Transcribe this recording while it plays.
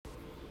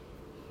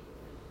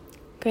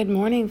Good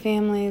morning,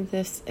 family.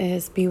 This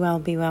is Be Well,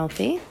 Be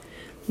Wealthy.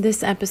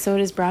 This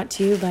episode is brought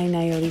to you by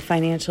Naomi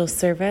Financial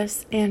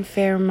Service and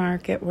Fair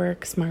Market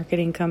Works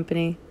Marketing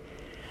Company.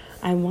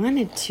 I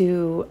wanted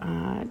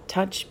to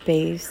touch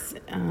base.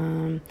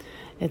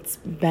 It's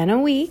been a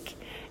week,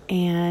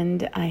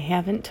 and I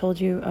haven't told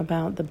you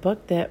about the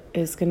book that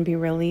is going to be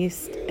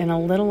released in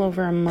a little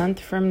over a month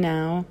from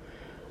now,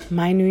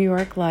 My New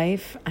York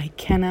Life. I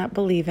cannot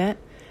believe it.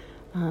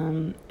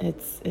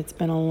 It's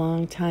been a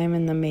long time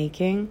in the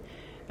making.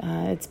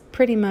 It's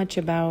pretty much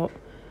about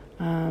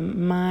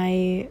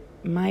my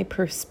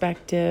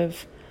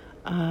perspective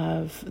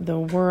of the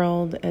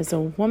world as a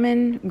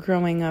woman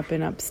growing up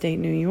in upstate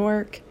New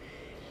York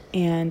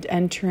and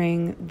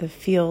entering the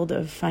field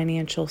of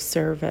financial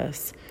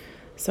service.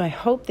 So I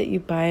hope that you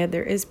buy it.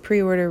 There is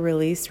pre-order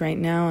release right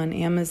now on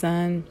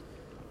Amazon,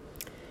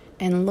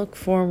 and look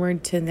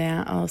forward to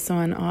that also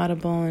on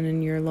Audible and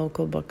in your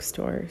local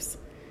bookstores.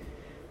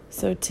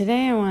 So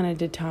today I wanted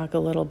to talk a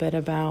little bit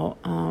about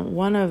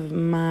one of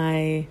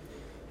my,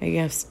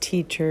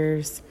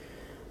 teachers,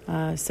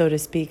 so to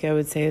speak, I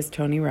would say, is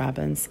Tony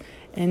Robbins.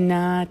 And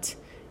not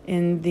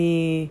in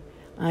the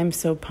I'm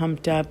so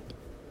pumped up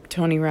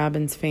Tony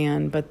Robbins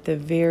fan, but the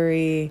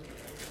very,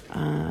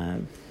 I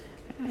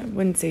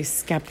wouldn't say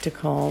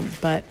skeptical,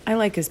 but I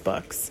like his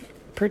books,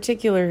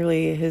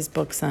 particularly his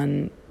books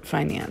on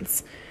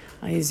finance.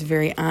 He's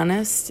very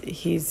honest,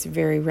 he's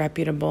very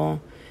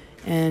reputable.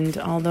 And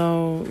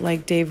although,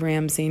 like Dave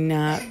Ramsey,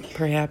 not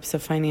perhaps a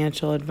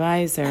financial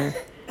advisor,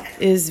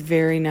 is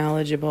very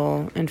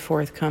knowledgeable and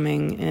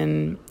forthcoming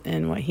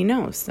in what he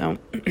knows. So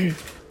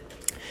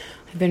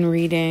I've been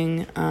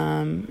reading,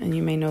 and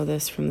you may know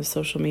this from the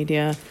social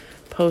media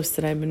posts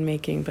that I've been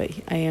making, but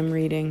I am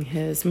reading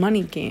his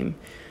Money Game.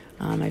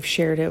 I've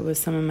shared it with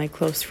some of my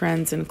close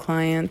friends and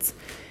clients,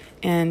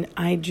 and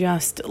I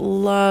just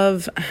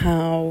love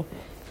how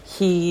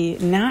he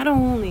not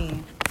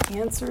only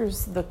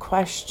answers the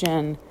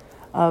question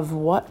of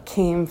what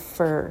came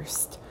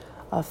first,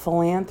 a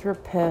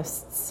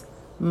philanthropist's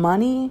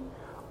money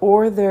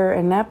or their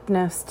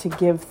ineptness to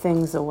give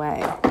things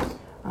away,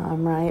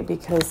 right?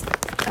 Because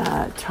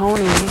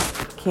Tony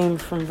came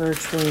from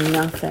virtually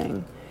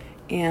nothing,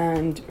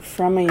 and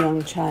from a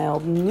young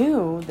child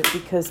knew that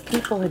because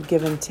people had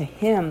given to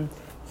him,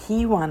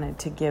 he wanted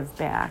to give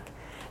back.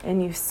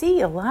 And you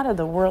see a lot of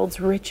the world's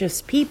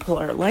richest people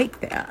are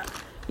like that.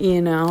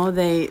 You know,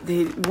 they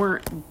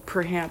weren't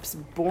perhaps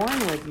born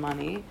with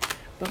money,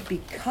 but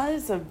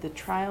because of the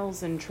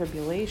trials and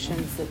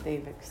tribulations that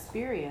they've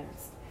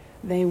experienced,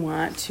 they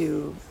want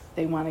to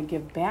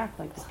give back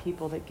like the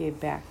people that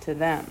gave back to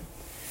them.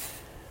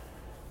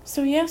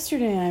 So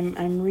yesterday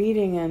I'm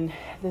reading in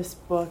this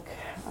book,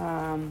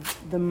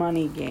 The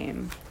Money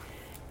Game,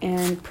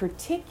 and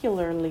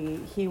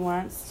particularly he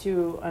wants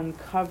to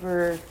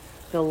uncover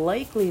the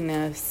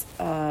likeliness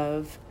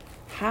of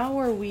how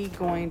are we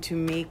going to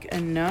make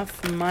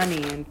enough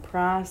money and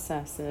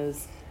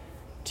processes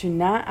to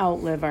not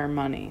outlive our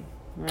money,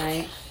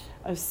 right?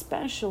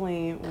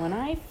 Especially when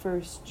I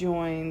first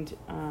joined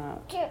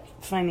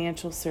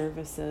financial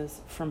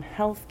services from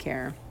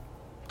healthcare.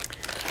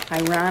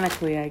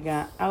 Ironically, I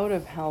got out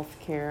of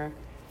healthcare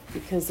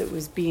because it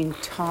was being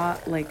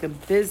taught like a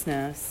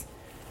business,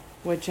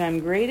 which I'm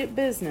great at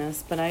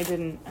business, but I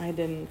didn't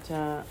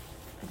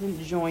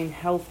join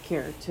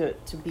healthcare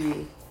to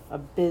be a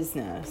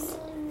business.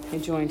 I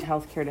joined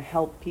healthcare to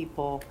help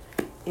people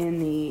in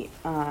the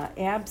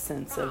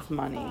absence of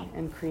money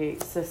and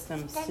create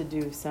systems to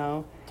do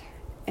so.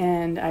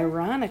 And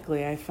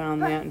ironically, I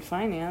found that in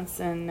finance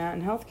and not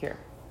in healthcare.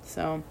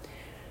 So,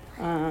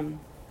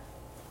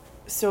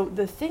 so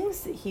the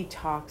things that he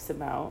talks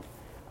about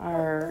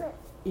are,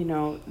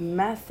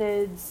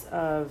 methods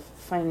of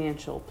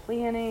financial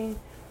planning,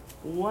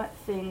 what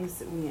things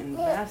that we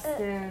invest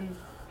in,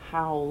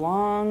 how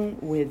long,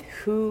 with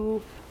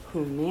who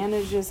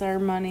manages our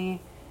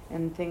money,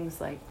 and things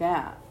like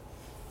that.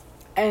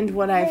 And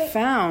what I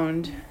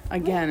found,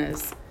 again,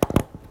 is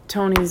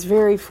Tony's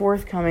very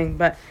forthcoming,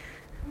 but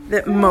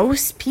that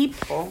most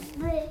people,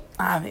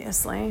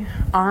 obviously,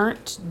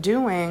 aren't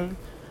doing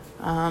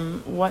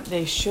what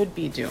they should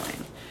be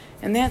doing.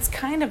 And that's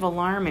kind of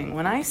alarming.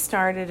 When I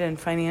started in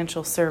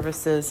financial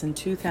services in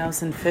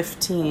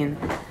 2015,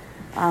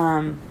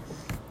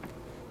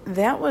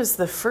 that was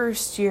the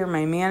first year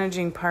my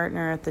managing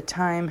partner at the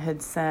time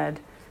had said,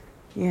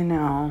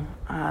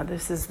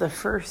 this is the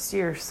first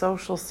year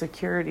Social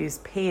Security's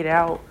paid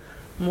out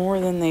more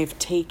than they've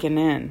taken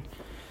in.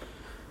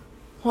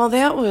 Well,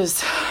 that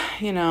was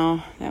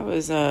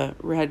a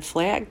red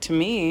flag to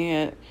me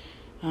at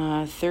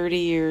 30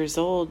 years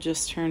old,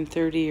 just turned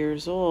 30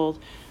 years old.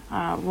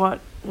 What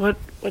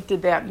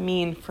did that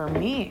mean for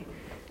me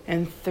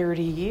in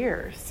 30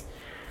 years?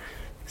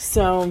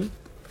 So,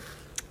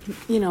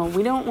 we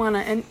don't want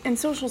to, and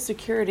Social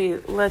Security,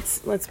 let's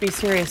be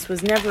serious,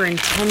 was never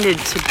intended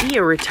to be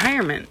a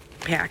retirement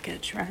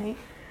package, right?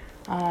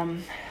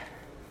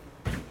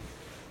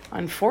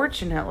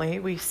 Unfortunately,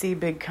 we see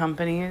big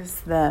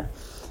companies that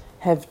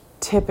have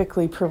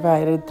typically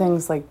provided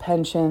things like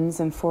pensions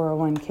and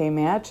 401k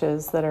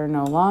matches that are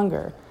no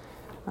longer.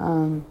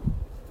 And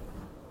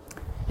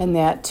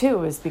that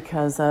too is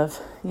because of,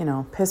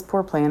 piss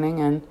poor planning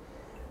and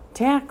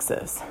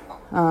taxes.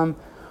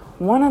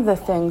 One of the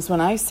things when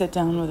I sit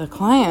down with a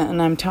client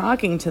and I'm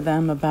talking to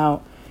them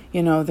about,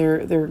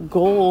 their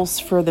goals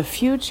for the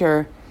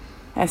future,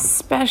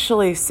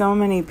 especially so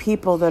many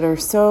people that are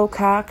so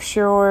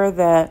cocksure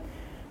that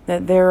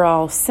they're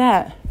all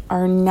set,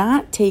 are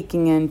not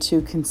taking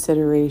into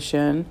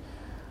consideration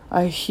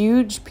a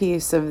huge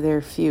piece of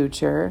their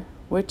future,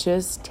 which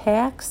is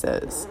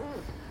taxes,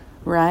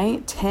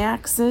 right?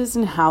 Taxes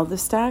and how the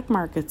stock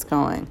market's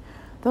going.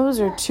 Those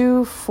are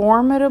two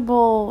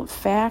formidable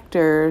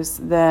factors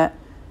that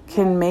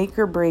can make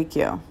or break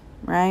you,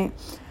 right?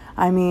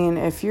 I mean,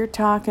 if you're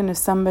talking to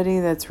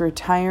somebody that's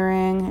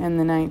retiring in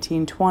the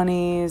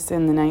 1920s,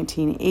 in the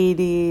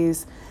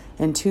 1980s,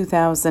 in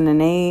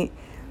 2008,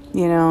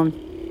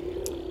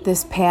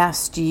 this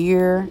past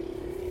year,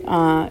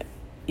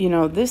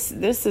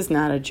 this is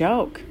not a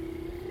joke.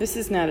 This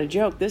is not a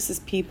joke. This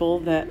is people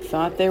that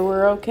thought they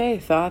were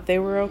okay,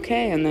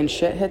 and then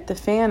shit hit the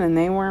fan and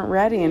they weren't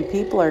ready, and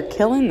people are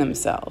killing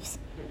themselves.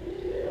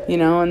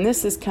 And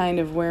this is kind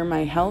of where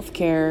my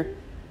healthcare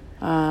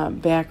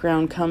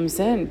background comes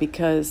in,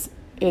 because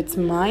it's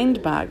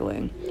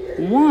mind-boggling.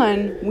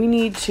 One, we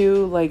need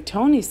to, like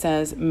Tony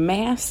says,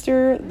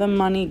 master the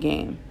money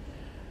game.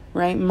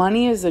 Right?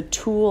 Money is a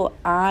tool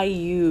I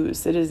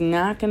use. It is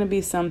not going to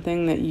be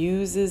something that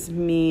uses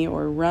me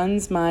or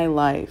runs my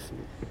life.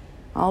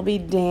 I'll be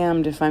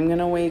damned if I'm going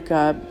to wake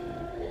up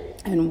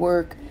and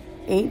work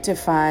 8 to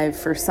 5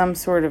 for some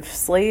sort of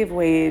slave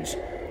wage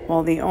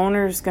while the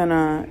owner's going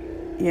to,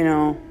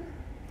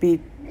 be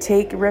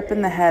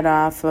ripping the head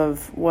off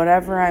of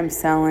whatever I'm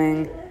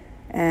selling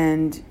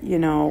and,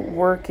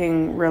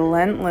 working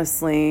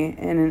relentlessly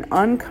in an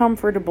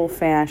uncomfortable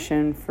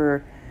fashion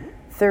for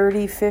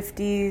 30,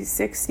 50,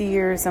 60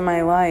 years of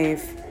my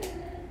life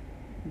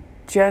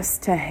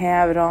just to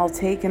have it all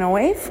taken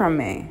away from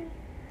me,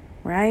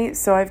 right?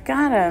 So I've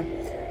got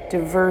to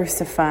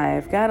diversify.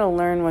 I've got to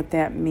learn what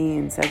that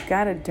means. I've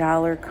got a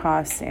dollar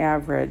cost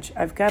average.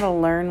 I've got to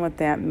learn what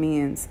that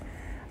means.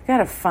 I've got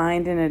to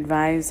find an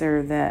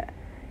advisor that,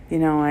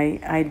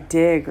 I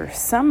dig, or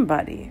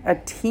somebody, a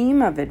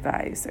team of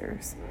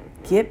advisors.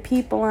 Get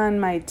people on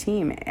my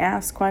team.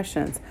 Ask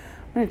questions.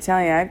 I'm going to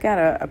tell you, I've got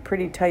a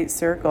pretty tight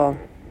circle,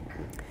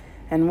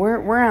 and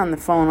we're on the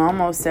phone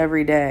almost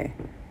every day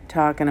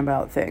talking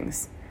about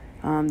things.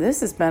 This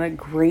has been a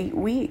great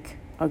week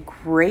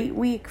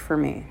for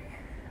me.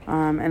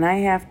 And I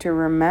have to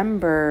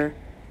remember,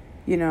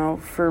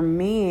 for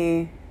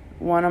me,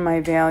 one of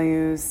my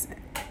values,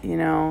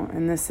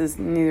 and this is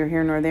neither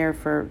here nor there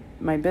for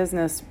my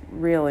business,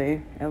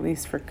 really, at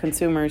least for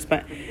consumers,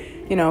 but,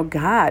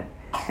 God.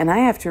 And I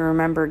have to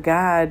remember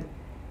God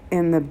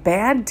in the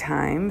bad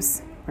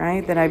times,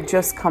 right, that I've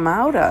just come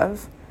out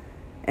of,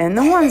 and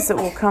the ones that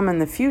will come in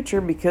the future,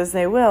 because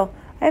they will.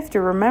 I have to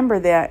remember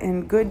that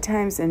in good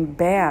times and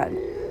bad.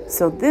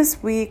 So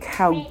this week,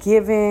 how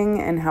giving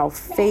and how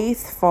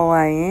faithful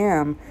I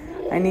am,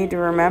 I need to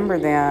remember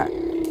that,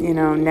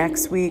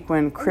 next week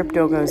when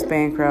crypto goes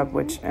bankrupt,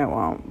 which it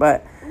won't,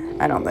 but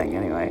I don't think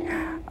anyway,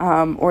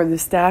 or the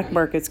stock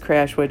markets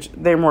crash, which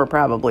they more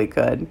probably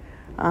could,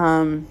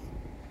 or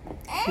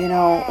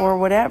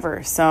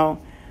whatever.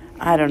 So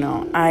I don't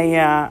know.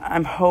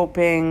 I'm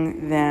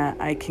hoping that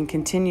I can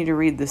continue to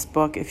read this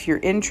book. If you're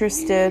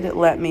interested,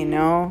 let me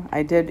know.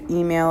 I did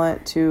email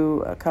it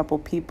to a couple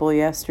people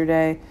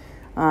yesterday.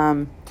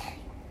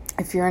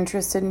 If you're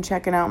interested in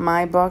checking out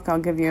my book, I'll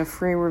give you a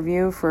free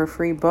review for a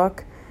free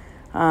book,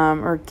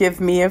 or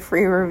give me a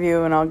free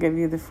review and I'll give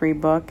you the free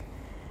book,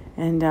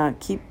 and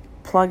keep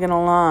plugging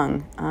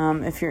along.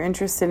 If you're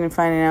interested in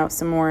finding out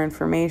some more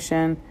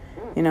information,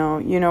 you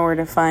know where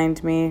to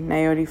find me,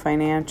 Nayote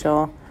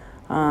Financial.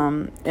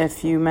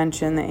 If you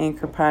mention the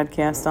Anchor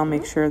podcast, I'll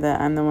make sure that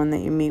I'm the one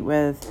that you meet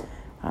with,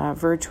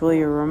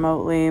 virtually or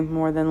remotely,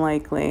 more than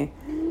likely.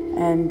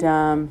 And,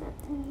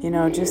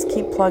 just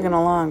keep plugging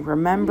along.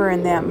 Remember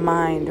in that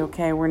mind,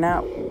 okay,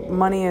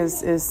 money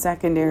is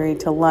secondary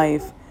to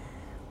life,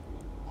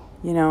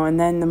 and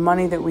then the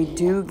money that we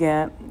do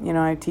get,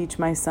 I teach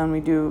my son,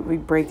 we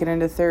break it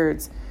into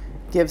thirds,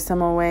 give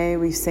some away,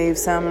 we save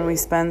some, and we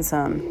spend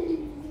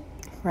some,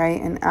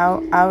 right? And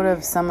out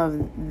of some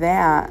of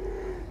that,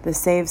 the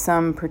save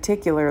some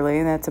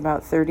particularly, that's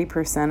about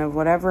 30% of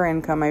whatever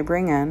income I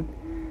bring in,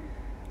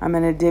 I'm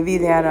going to divvy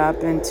that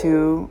up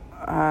into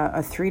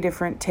 3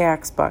 different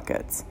tax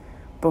buckets.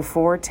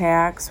 Before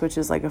tax, which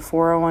is like a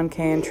 401k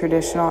and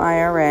traditional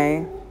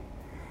IRA.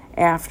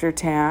 After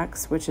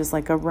tax, which is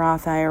like a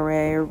Roth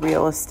IRA or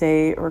real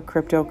estate or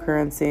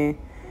cryptocurrency.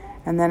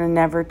 And then a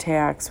never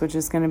tax, which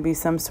is going to be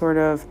some sort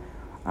of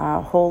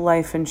whole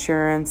life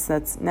insurance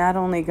that's not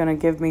only going to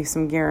give me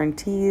some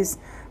guarantees,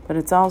 but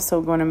it's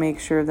also going to make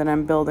sure that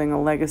I'm building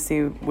a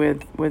legacy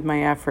with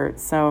my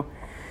efforts. So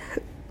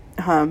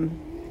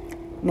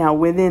now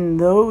within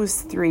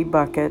those 3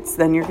 buckets,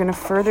 then you're going to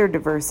further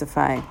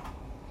diversify.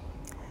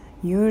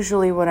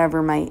 Usually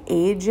whatever my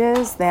age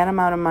is, that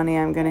amount of money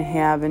I'm going to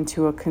have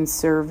into a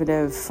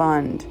conservative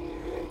fund.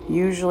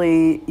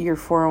 Usually your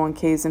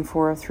 401ks and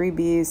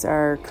 403bs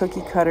are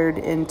cookie cuttered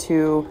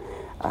into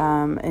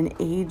an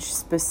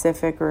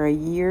age-specific or a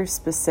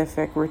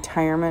year-specific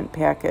retirement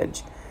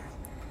package.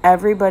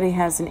 Everybody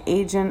has an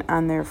agent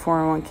on their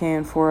 401k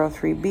and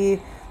 403b.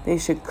 They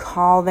should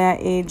call that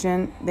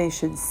agent. They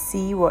should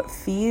see what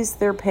fees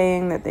they're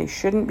paying that they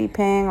shouldn't be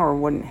paying or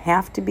wouldn't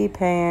have to be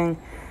paying.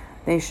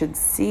 They should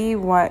see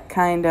what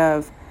kind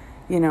of,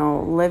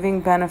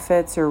 living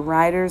benefits or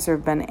riders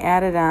have been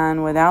added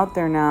on without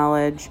their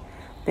knowledge.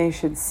 They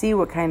should see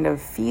what kind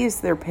of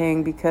fees they're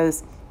paying,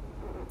 because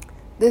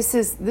this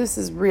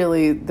is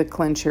really the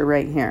clincher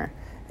right here.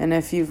 And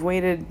if you've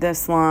waited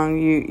this long,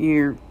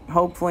 you're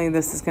hopefully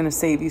this is going to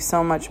save you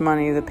so much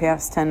money. The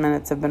past 10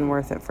 minutes have been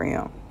worth it for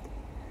you.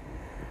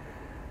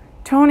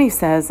 Tony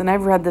says, and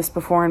I've read this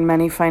before in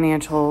many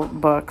financial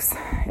books,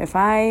 if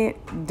I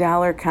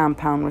dollar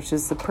compound, which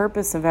is the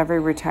purpose of every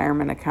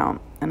retirement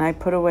account, and I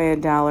put away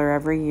 $1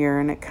 every year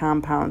and it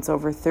compounds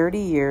over 30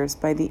 years,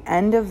 by the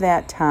end of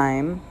that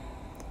time,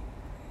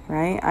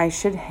 right, I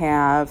should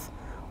have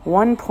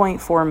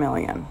 $1.4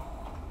 million,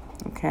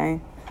 okay?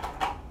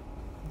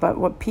 But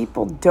what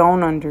people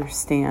don't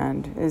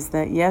understand is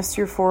that, yes,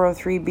 your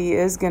 403b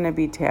is going to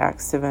be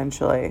taxed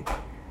eventually.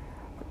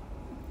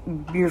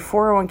 Your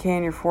 401k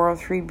and your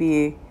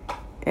 403b,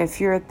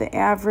 if you're at the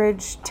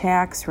average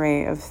tax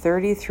rate of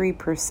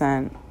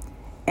 33%,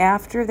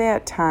 after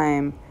that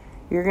time,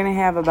 you're going to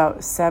have about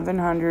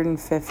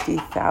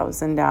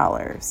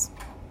 $750,000.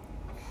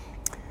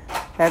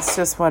 That's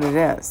just what it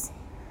is.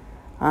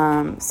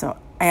 So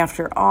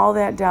after all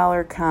that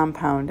dollar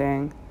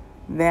compounding,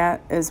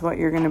 that is what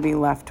you're going to be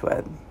left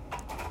with.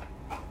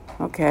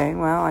 Okay,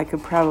 well, I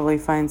could probably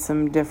find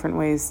some different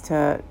ways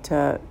to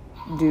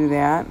do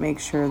that. Make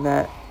sure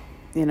that,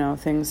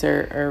 things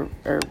are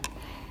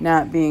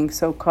not being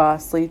so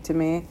costly to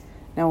me.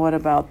 Now, what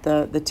about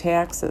the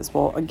taxes?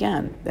 Well,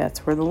 again,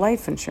 that's where the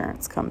life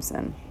insurance comes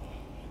in.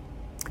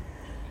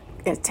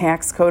 It's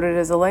tax coded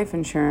as a life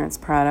insurance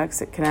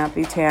product. It cannot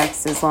be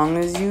taxed as long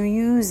as you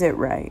use it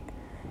right.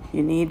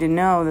 You need to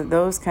know that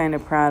those kind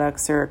of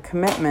products are a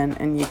commitment,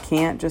 and you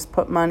can't just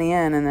put money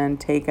in and then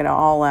take it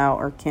all out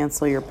or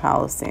cancel your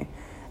policy.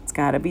 It's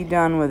got to be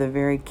done with a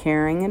very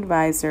caring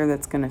advisor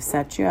that's going to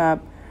set you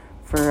up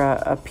for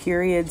a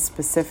period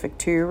specific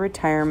to your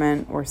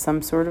retirement, or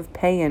some sort of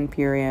pay-in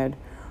period,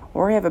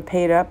 or have a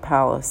paid-up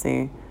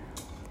policy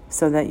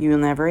so that you'll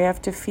never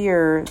have to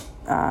fear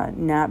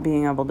not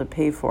being able to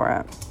pay for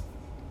it.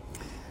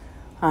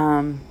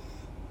 And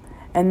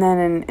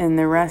then in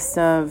the rest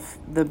of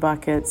the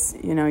buckets,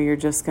 you're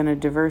just going to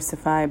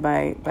diversify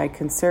by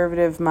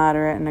conservative,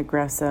 moderate, and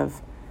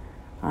aggressive.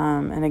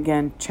 And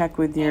again, check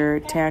with your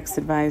tax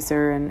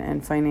advisor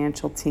and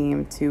financial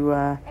team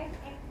to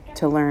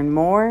learn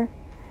more.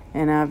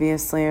 And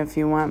obviously, if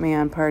you want me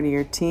on part of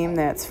your team,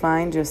 that's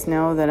fine. Just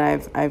know that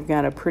I've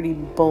got a pretty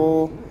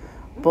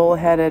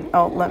bullheaded.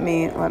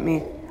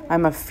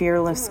 I'm a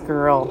fearless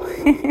girl.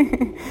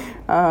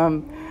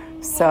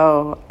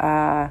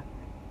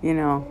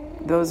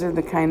 Those are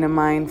the kind of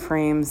mind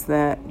frames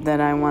that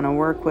I want to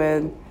work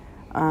with.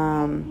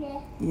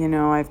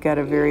 I've got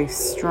a very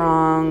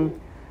strong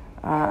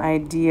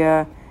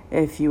idea.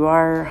 If you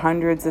are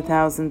hundreds of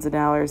thousands of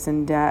dollars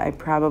in debt, I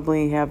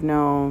have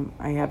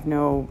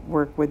no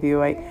work with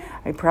you.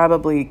 I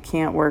probably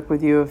can't work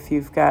with you if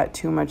you've got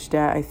too much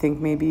debt. I think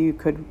maybe you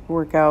could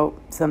work out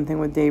something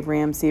with Dave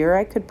Ramsey, or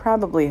I could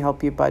probably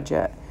help you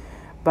budget.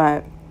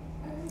 But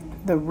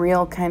the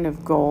real kind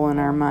of goal in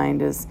our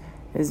mind is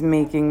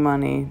making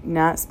money,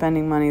 not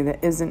spending money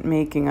that isn't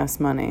making us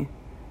money.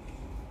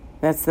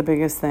 That's the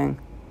biggest thing.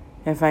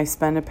 If I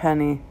spend a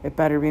penny, it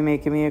better be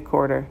making me a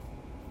quarter,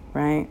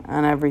 right?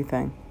 On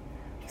everything.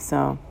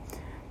 So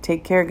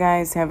take care,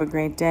 guys. Have a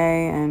great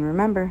day. And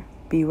remember,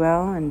 be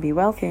well and be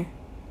wealthy.